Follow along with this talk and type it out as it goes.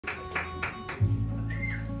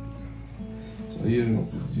I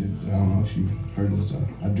don't know if you heard this.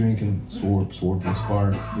 I drink and swarp and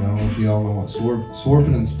spark. I don't know if you all know what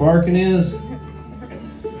swarping and sparking is.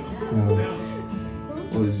 Well,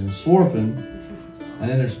 they're swarping and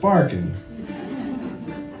then they're sparking.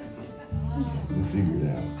 We'll figure it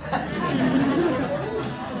out.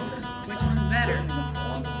 Which one's better?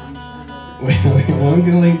 One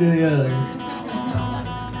can lead to the other.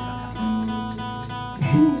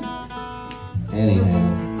 Anyhow.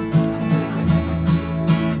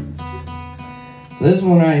 So this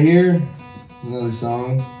one right here is another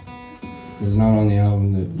song. It's not on the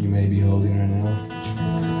album that you may be holding right now.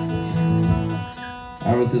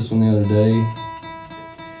 I wrote this one the other day.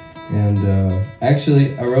 And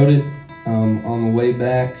actually I wrote it on the way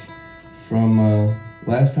back from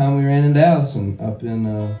last time we ran into Allison up in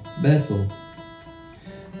Bethel.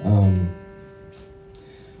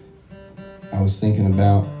 I was thinking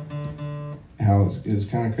about how it was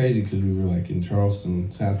kind of crazy because we were like in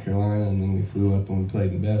Charleston, South Carolina, and then we flew up and we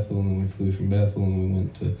played in Bethel, and then we flew from Bethel and we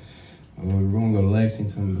went to, we were going to go to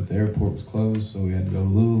Lexington, but the airport was closed, so we had to go to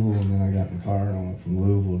Louisville, and then I got in the car and I went from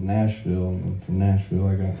Louisville to Nashville, and then from Nashville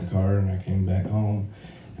I got in the car and I came back home,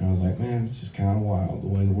 and I was like, man, it's just kind of wild, the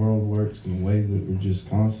way the world works and the way that we're just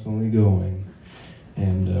constantly going,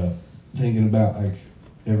 and thinking about like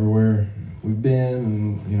everywhere we've been,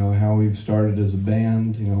 and you know how we've started as a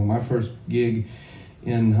band. You know, my first gig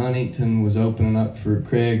in Huntington was opening up for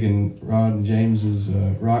Craig and Rod and James's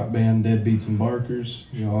rock band Deadbeats and Barkers.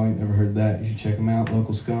 You know, I ain't never heard that. You should check them out.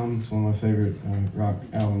 Local Scum. It's one of my favorite rock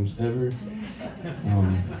albums ever.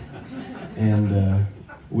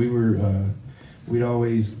 We'd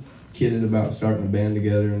always kidded about starting a band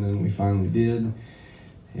together, and then we finally did.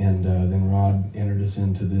 And then Rod entered us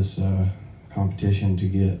into this competition to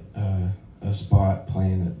get a spot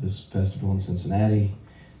playing at this festival in Cincinnati,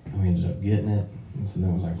 and we ended up getting it. And so then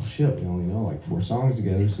I was like, well shit, we only know like 4 songs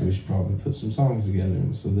together, so we should probably put some songs together.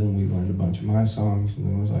 And so then we learned a bunch of my songs, and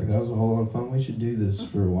then it was like, that was a whole lot of fun, we should do this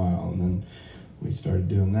for a while. And then we started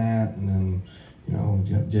doing that, and then, you know, we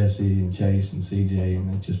got Jesse and Chase and CJ,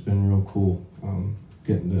 and it's just been real cool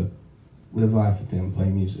getting to live life with them, play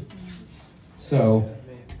music. So,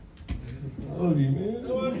 I love you, man.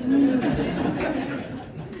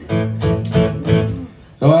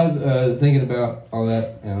 So I was thinking about all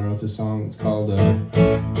that, and I wrote this song. It's called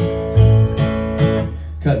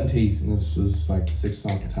Cutting Teeth, and this was like the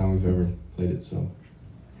 6th time we've ever played it, so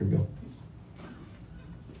here we go.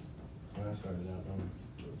 When I started out,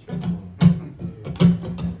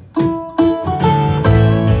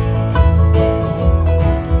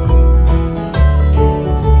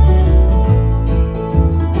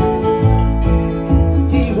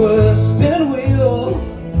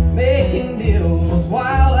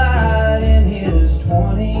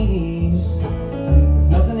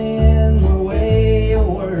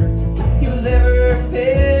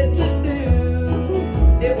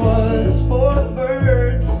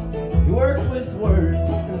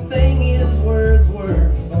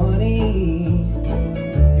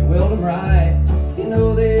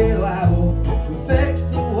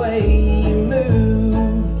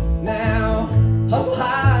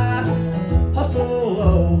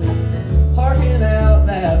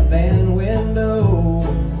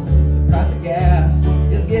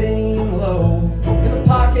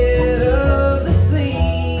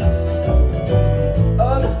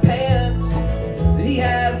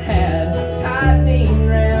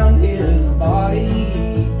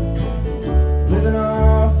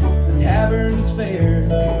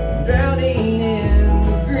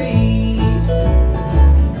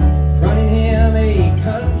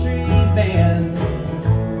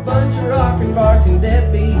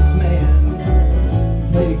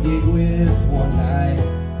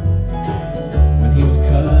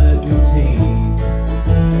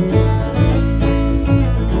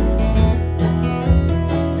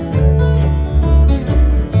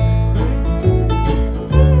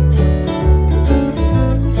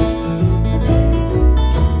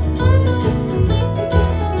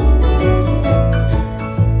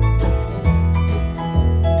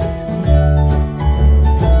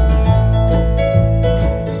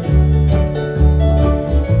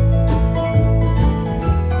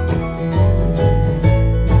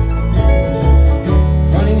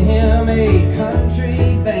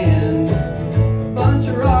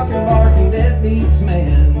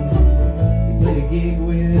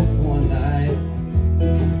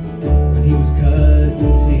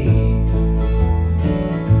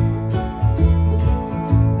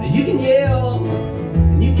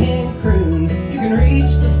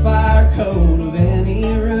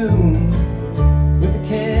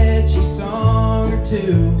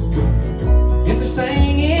 If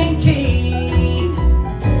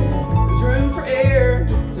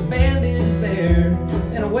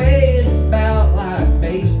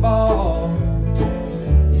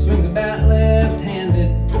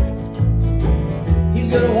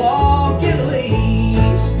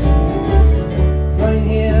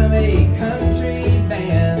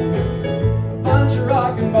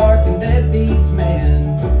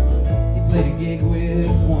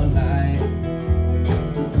with one night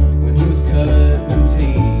when he was cutting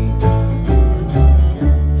teeth,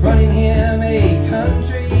 fronting him a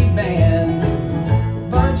country band,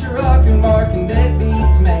 bunch of rock and mark and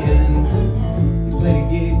deadbeats, man. He played a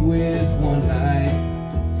gig with one night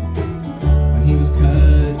when he was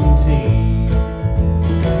cutting teeth.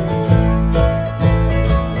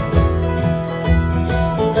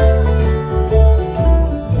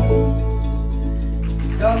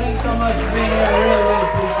 Y'all, thanks so much for being here. I really, really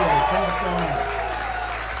appreciate it. Thanks so much.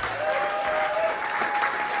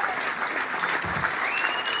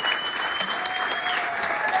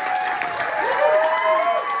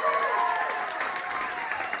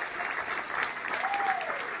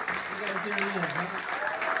 You guys do it again.